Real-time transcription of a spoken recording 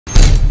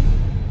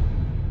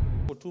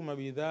kutuma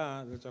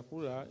bidhaa za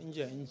chakula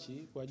nje ya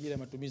nchi kwa ajili ya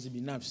matumizi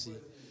binafsi.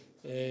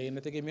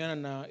 Inategemeana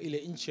na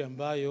ile nchi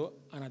ambayo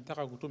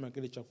anataka kutuma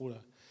kile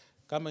chakula.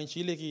 Kama nchi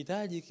ile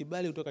ikihitaji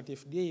kibali kutoka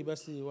TFDA,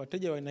 basi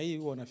wateja wa aina hii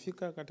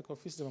wanafika katika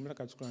ofisi za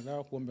Mamlaka ya Chakula na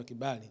Dawa kuomba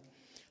kibali.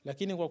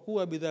 Lakini kwa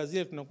kuwa bidhaa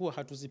zile tunakuwa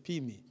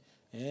hatuzipimi,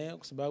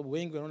 kwa sababu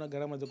wengi wanaona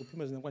gharama za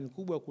kupima zinakuwa ni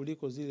kubwa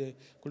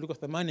kuliko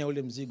thamani ya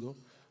ule mzigo,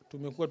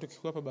 tumekuwa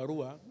tukiwapa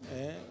barua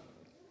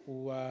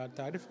kwa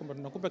taarifa kwamba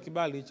tunakupa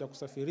kibali cha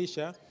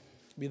kusafirisha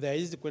bidhaa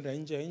hizi kwenda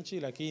nje ya nchi,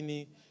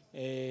 lakini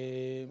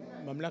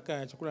Mamlaka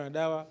ya Chakula na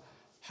Dawa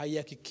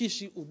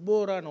haihakikishi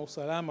ubora na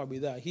usalama wa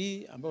bidhaa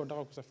hii ambayo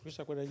tunataka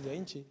kusafirisha kwenda nje ya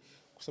nchi,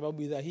 kwa sababu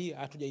bidhaa hii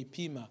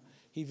hatujaipima,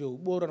 hivyo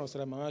ubora na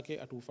usalama wake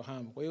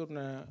hatuufahamu. Kwa hiyo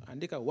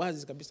tunaandika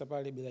wazi kabisa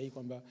pale bidhaa hii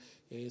kwamba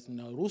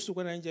tunaruhusu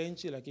kwenda nje ya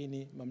nchi,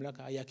 lakini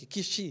mamlaka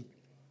haihakikishi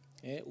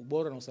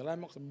ubora na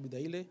usalama kwa sababu bidhaa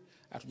ile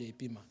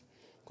hatujaipima.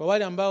 Kwa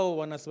wale ambao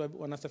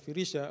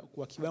wanasafirisha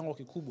kwa kiwango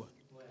kikubwa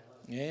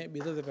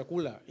bidhaa za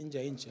vyakula nje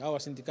ya nchi, hao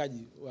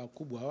wasindikaji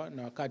wakubwa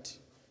na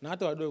wakati na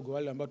hata wadogo,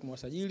 wale ambao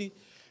tumewasajili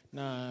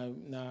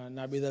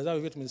na bidhaa zao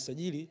hivyo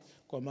tumezisajili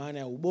kwa maana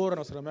ya ubora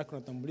na usalama wake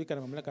unatambulika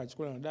na Mamlaka ya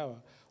Chakula na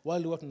Dawa,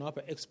 wale watu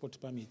tunawapa export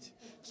permit,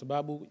 kwa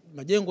sababu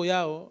majengo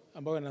yao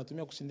ambayo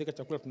yanatumia kusindika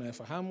chakula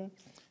tunayafahamu,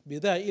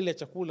 bidhaa ile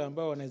chakula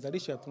ambayo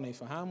wanaizalisha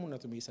tunaifahamu na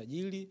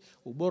tumeisajili,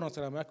 ubora na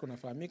usalama wake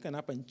unafahamika, na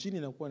hapa nchini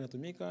inakuwa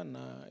inatumika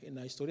na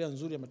ina historia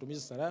nzuri ya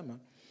matumizi salama.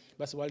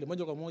 Basi wale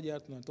moja kwa moja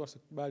tunatoa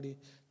kibali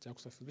cha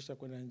kusafirisha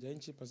kwenda nje ya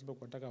nchi pasipo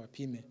kuwataka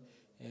wapime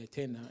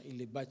tena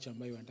ile batch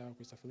ambayo wanataka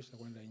kusafirisha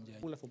kwenda nje ya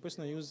nchi. For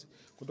personal use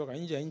kutoka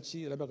nje ya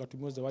nchi, labda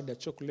katumiwa zawadi ya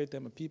chocolate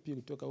ama pipi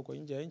kutoka huko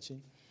nje ya nchi,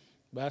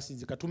 basi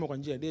zikatumwa kwa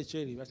njia ya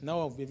DHL, basi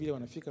nao vile vile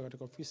wanafika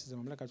katika ofisi za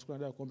Mamlaka ya Chakula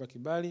na Dawa kuomba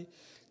kibali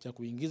cha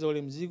kuingiza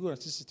ule mzigo, na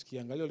sisi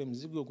tukiangalia ule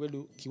mzigo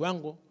kweli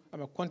kiwango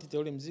ama quantity ya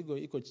ule mzigo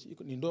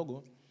ni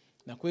ndogo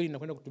na kweli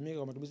inakwenda kutumika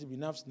kwa matumizi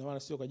binafsi na wala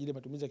sio kwa ajili ya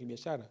matumizi ya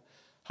kibiashara.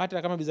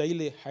 Hata kama bidhaa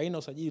ile haina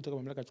usajili kutoka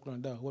Mamlaka ya Chakula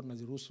na Dawa, huwa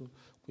tunaziruhusu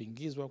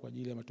kuingizwa kwa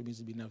ajili ya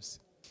matumizi binafsi.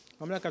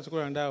 Mamlaka ya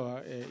Chakula na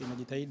Dawa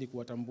inajitahidi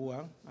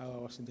kuwatambua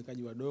hawa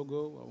wasindikaji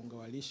wadogo wa unga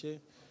wa lishe,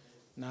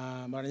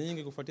 na mara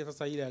nyingi kufuatia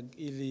sasa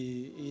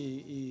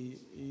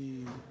ili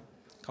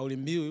kauli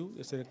mbiu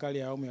ya serikali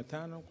ya awamu ya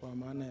 5 kwa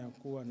maana ya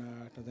kuwa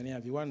na Tanzania ya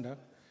viwanda,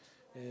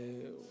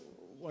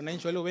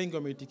 wananchi walio wengi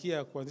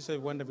wameitikia kuanzisha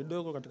viwanda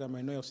vidogo katika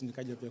maeneo ya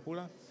usindikaji wa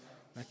vyakula,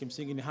 na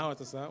kimsingi ni hawa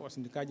sasa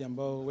wasindikaji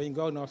ambao wengi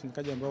wao na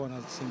wasindikaji ambao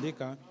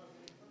wanasindika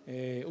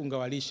unga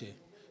wa lishe.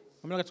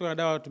 Mamlaka ya Chakula na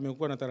Dawa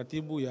tumekuwa na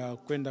taratibu ya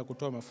kwenda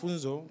kutoa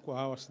mafunzo kwa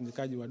hawa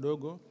wasindikaji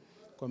wadogo,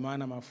 kwa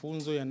maana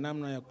mafunzo ya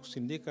namna ya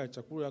kusindika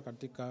chakula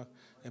katika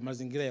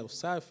mazingira ya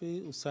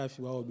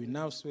usafi wao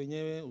binafsi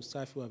wenyewe,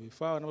 usafi wa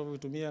vifaa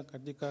wanavyovitumia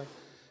katika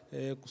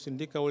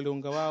kusindika ule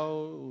unga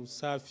wao,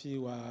 usafi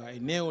wa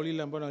eneo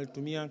lile ambalo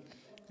walitumia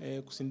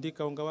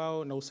kusindika unga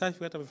wao, na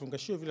usafi hata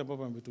vifungashio vile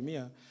ambavyo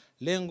wamevitumia.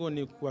 Lengo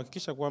ni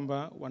kuhakikisha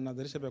kwamba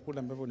wanazalisha vyakula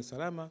ambavyo ni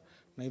salama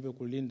na hivyo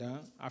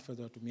kulinda afya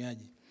za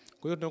watumiaji.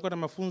 Kwa hiyo tunakuwa na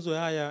mafunzo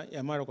haya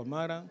ya mara kwa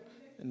mara,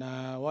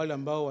 na wale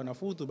ambao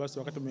wanafuzu basi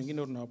wakati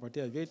mwingine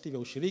tunawapatia vyeti vya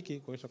ushiriki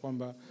kuonyesha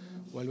kwamba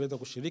waliweza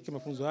kushiriki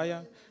mafunzo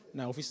haya,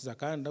 na ofisi za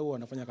kanda huwa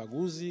wanafanya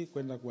kaguzi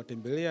kwenda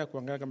kuwatembelea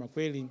kuangalia kama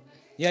kweli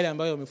yale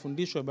ambayo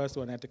wamefundishwa basi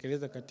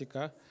wanayatekeleza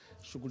katika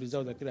shughuli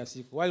zao za kila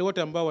siku. Wale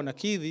wote ambao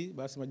wanakidhi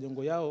basi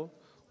majengo yao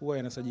huwa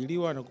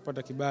yanasajiliwa na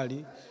kupata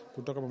kibali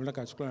kutoka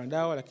Mamlaka ya Chakula na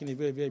Dawa, lakini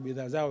vile vile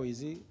bidhaa zao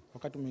hizi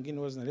wakati mwingine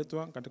huwa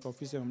zinaletwa katika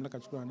ofisi ya Mamlaka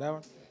ya Chakula na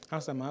Dawa,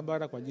 hasa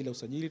maabara kwa ajili ya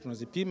usajili,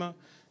 tunazipima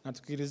na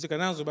tukiridhika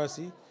nazo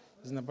basi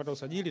zinapata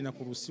usajili na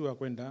kuruhusiwa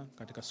kwenda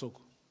katika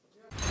soko.